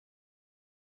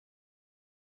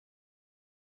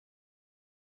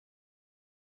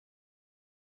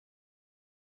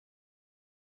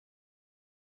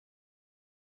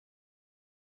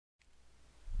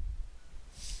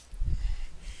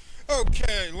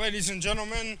Okay, ladies and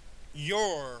gentlemen,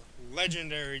 your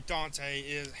legendary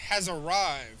Dante has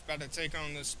arrived. About to take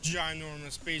on this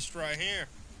ginormous beast right here.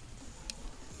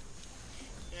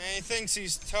 Yeah, he thinks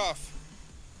he's tough.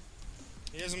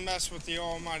 He doesn't mess with the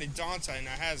almighty Dante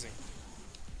now, has he?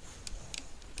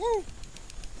 Woo!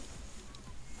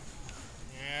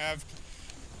 Yeah,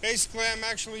 basically I'm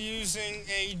actually using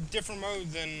a different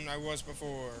mode than I was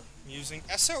before. I'm using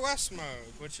SOS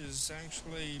mode, which is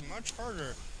actually much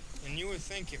harder than you would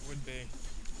think it would be.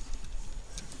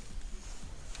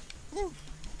 Woo!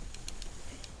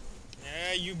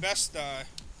 Yeah, you best die.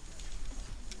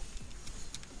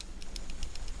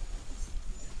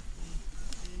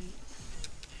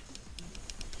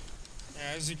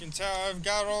 Yeah, as you can tell, I've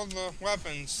got all the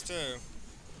weapons too.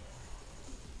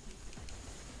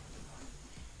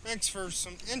 Makes for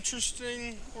some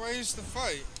interesting ways to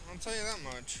fight, I'll tell you that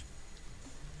much.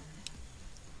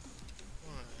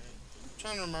 Alright,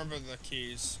 trying to remember the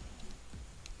keys.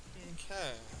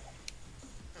 Okay.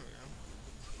 There we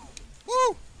go.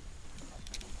 Woo!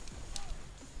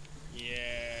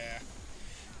 Yeah.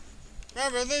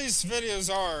 Remember, these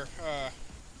videos are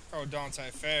called Dante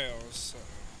Fails, so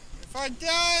if I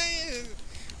die,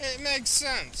 it makes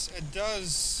sense. It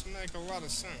does make a lot of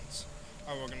sense.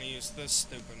 Oh, we're gonna use this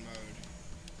stupid mode.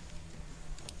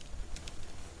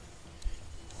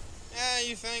 Yeah,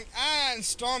 you think? Ah,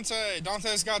 it's Dante.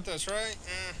 Dante's got this, right?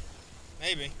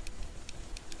 Maybe.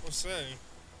 We'll see.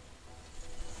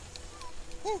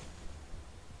 Whew.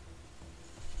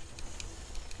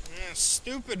 Yeah,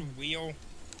 stupid wheel.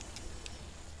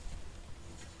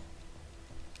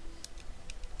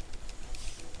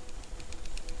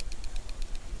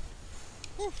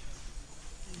 Whew.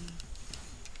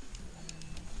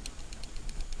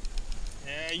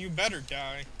 Yeah, you better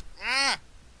die. Ah!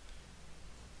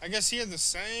 I guess he had the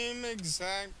same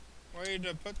exact way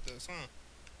to put this, huh?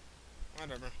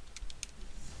 Whatever.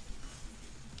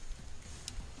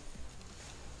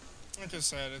 Like I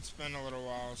said, it's been a little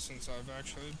while since I've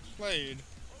actually played.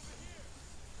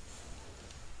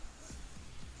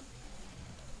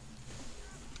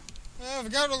 Yeah,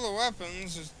 I've got all the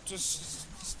weapons, it's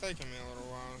taking me a little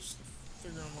while just to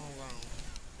figure them all out.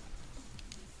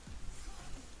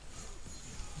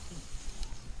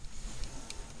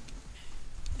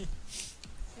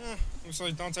 Yeah, looks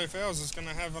like Dante Fails is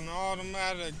gonna have an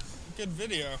automatic good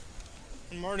video.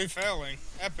 I'm already failing,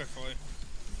 epically.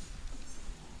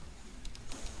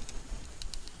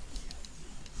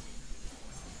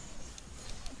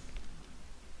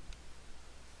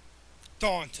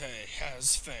 Dante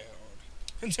has failed.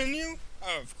 Continue?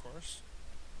 Oh, of course.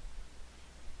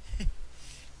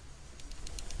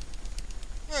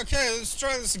 Okay, let's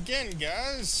try this again,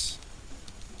 guys.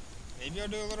 Maybe I'll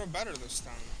do a little better this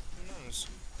time. Who knows?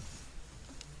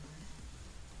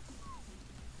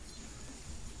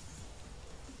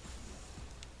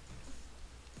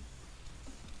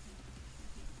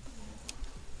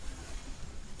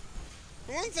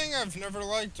 The one thing I've never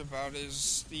liked about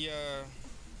is the,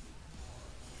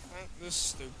 this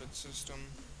stupid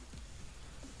system.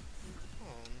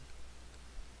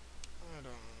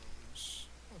 Items.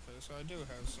 Okay, so I do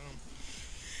have some.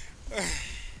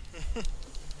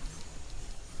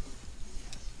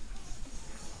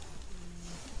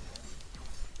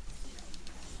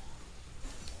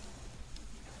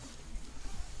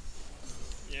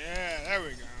 Yeah, there we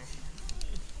go.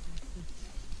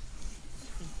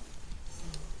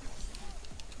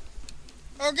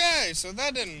 Okay, so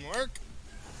that didn't work.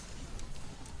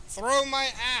 Throw my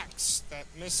axe. That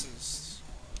misses.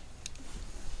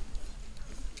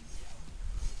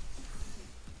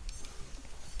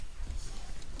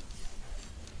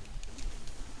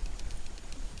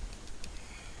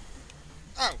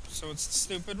 Oh, so it's the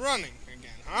stupid running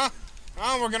again, huh?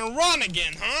 Oh, we're gonna run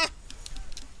again, huh?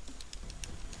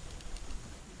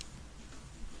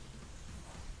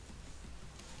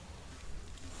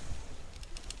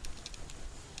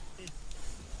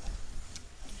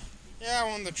 Yeah, I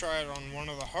wanted to try it on one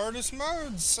of the hardest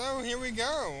modes, so here we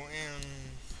go, and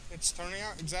it's turning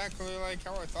out exactly like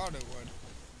how I thought it would.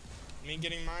 Me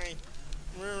getting my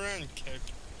rear end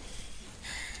kicked.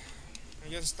 I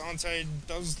guess Dante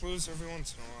does lose every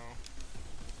once in a while.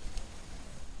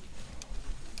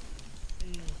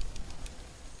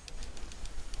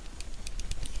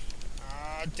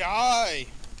 Die!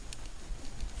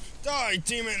 Die,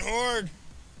 demon horde!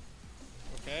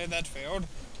 Okay, that failed.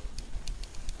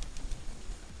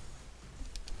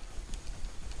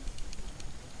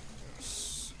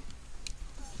 Yes.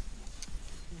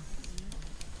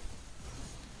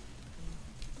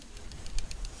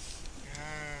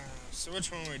 So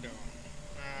which one are we doing?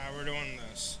 We're doing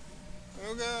this.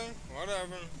 Okay,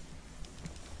 whatever.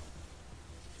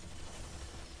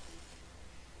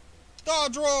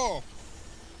 Dodge roll!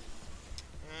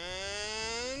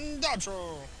 And dodge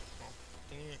roll! Oh,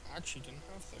 actually didn't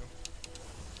have to.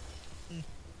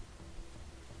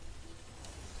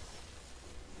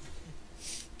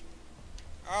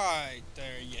 Alright,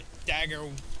 there, you dagger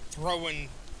throwing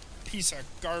piece of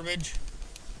garbage.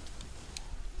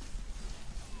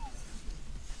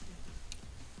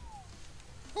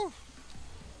 Whew.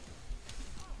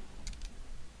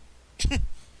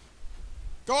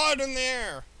 Go out in the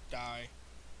air! Die.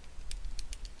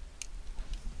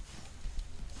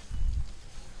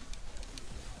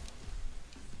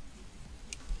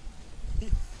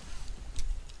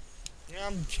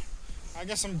 Yeah, I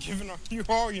guess I'm giving you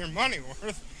all your money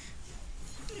worth.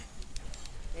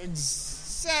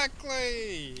 Exactly!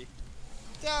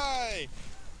 Die!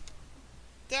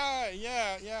 Die!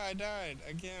 Yeah, I died.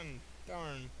 Again.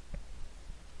 Darn.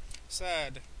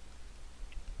 Sad.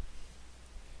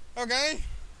 Okay.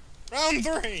 Round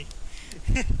 3!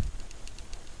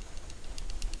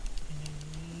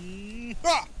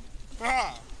 Ha!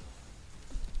 Ha!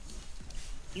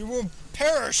 You will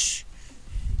perish!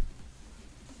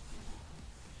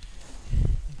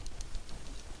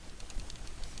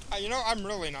 You know, I'm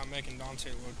really not making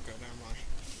Dante look good, am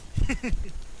I?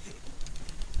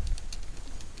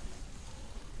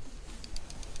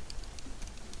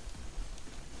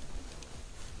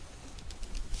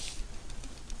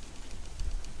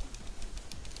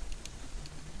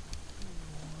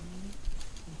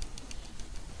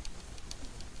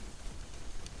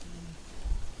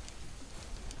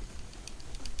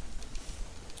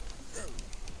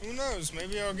 Who knows?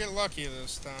 Maybe I'll get lucky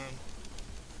this time.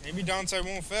 Maybe Dante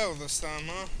won't fail this time,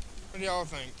 huh? What do y'all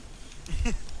think?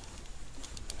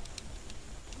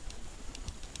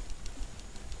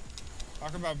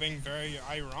 Talk about being very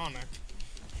ironic.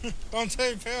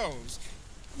 Dante Fails.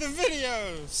 The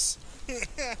videos!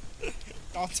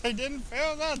 Dante didn't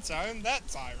fail that time.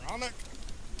 That's ironic.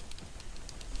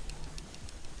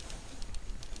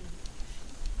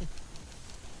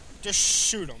 Just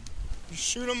shoot him. Just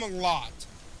shoot him a lot.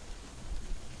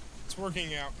 It's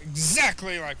working out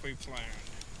exactly like we planned.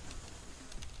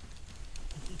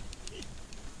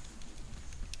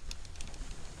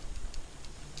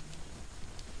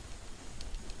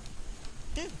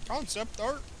 Concept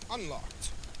art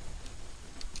unlocked.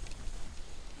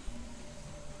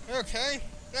 Okay,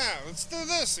 now let's do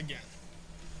this again.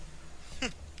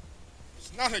 Was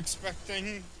not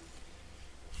expecting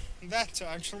that to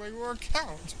actually work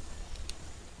out.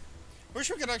 Wish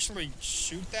we could actually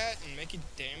shoot that and make it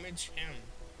damage him.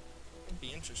 That'd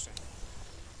be interesting.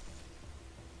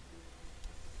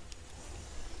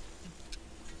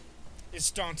 Is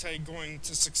Dante going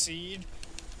to succeed?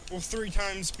 Will 3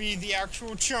 times be the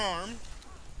actual charm?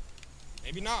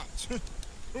 Maybe not.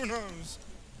 Who knows?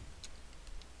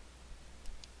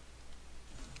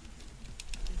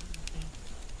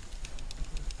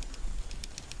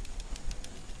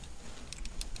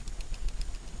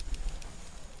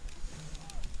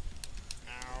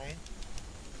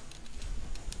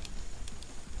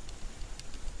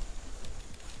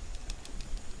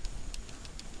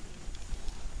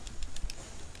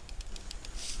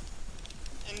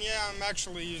 Yeah, I'm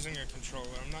actually using a controller.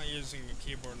 I'm not using a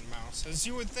keyboard and mouse, as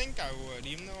you would think I would,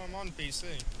 even though I'm on PC.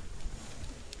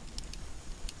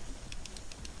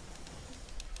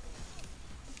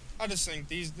 I just think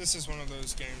this is one of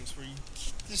those games where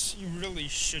you really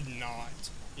should not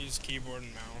use keyboard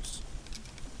and mouse.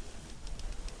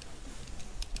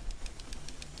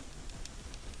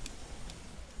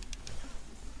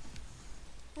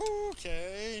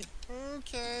 Okay,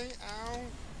 ow.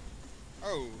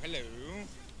 Oh, hello.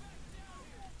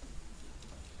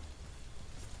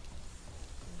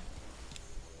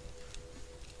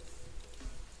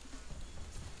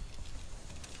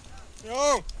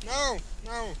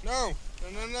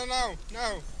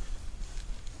 No.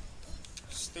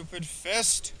 Stupid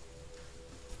fist.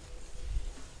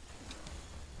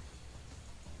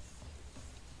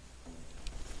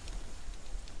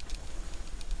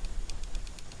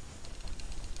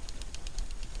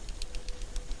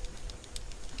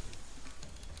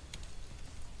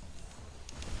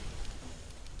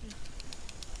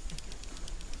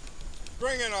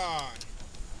 Bring it on.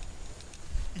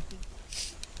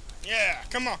 Yeah,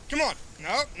 come on.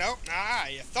 Nope. Ah,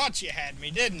 you thought you had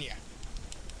me, didn't you?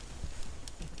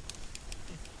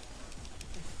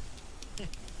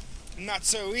 Not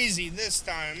so easy this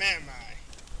time, am I?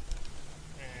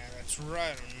 Yeah, that's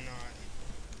right, I'm not.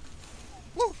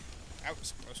 Woo! That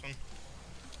was a close one.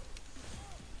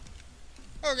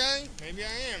 Okay, maybe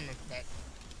I am that.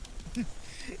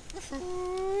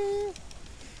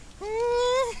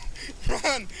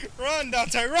 Run,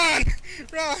 Dante, run!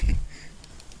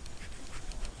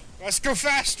 Let's go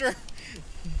faster.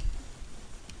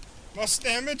 Less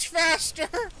damage faster.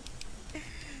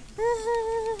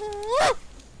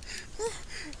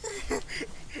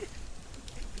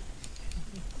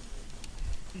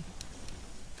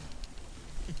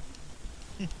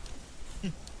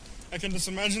 I can just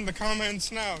imagine the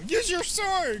comments now. Use your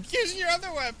sword! Use your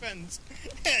other weapons!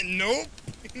 Nope!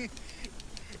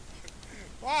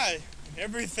 Why?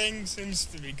 Everything seems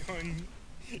to be going...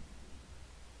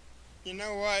 You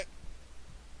know what?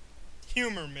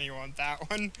 Humor me on that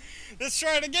one. Let's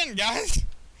try it again, guys!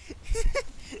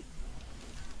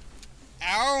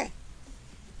 Ow!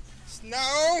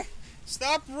 No!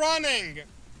 Stop running!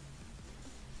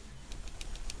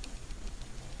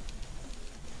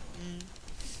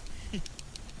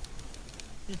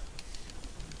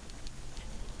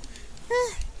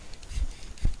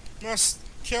 Must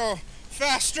kill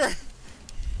faster.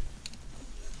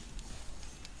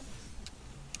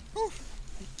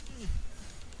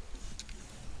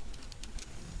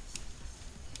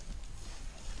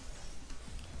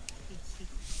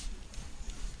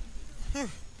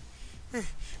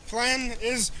 Plan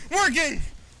is working.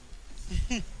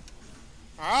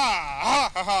 Ha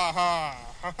ha ha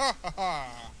ha ha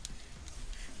ha.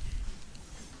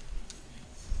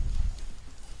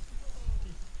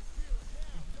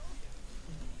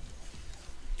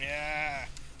 Yeah,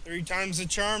 3 times the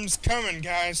charm's coming,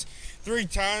 guys. 3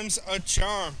 times a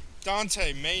charm.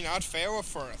 Dante may not fail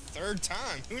for a 3rd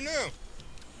time. Who knew?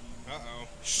 Uh-oh.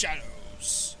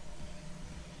 Shadows.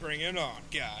 Bring it on,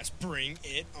 guys. Bring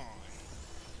it on.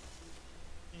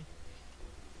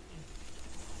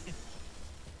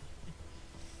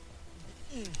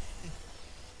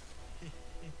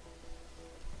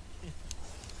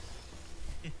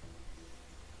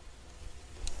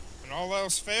 When all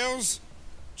else fails,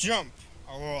 jump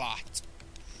a lot.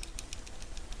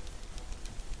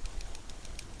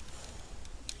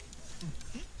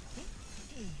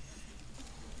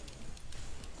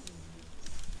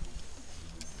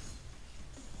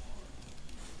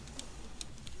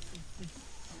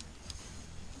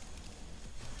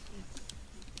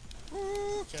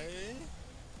 Okay.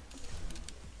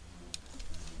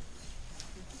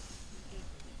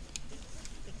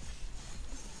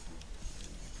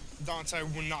 Dante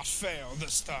will not fail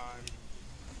this time.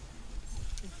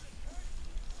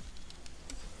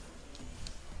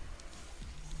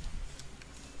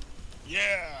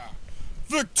 Yeah!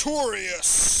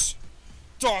 Victorious!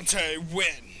 Dante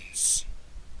wins!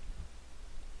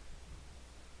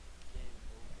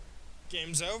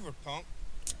 Game's over, punk.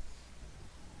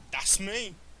 That's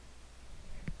me.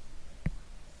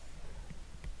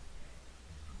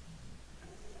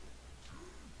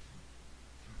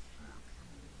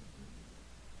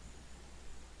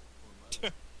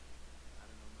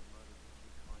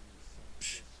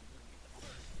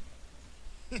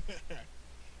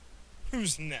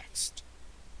 Who's next?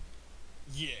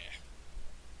 Yeah.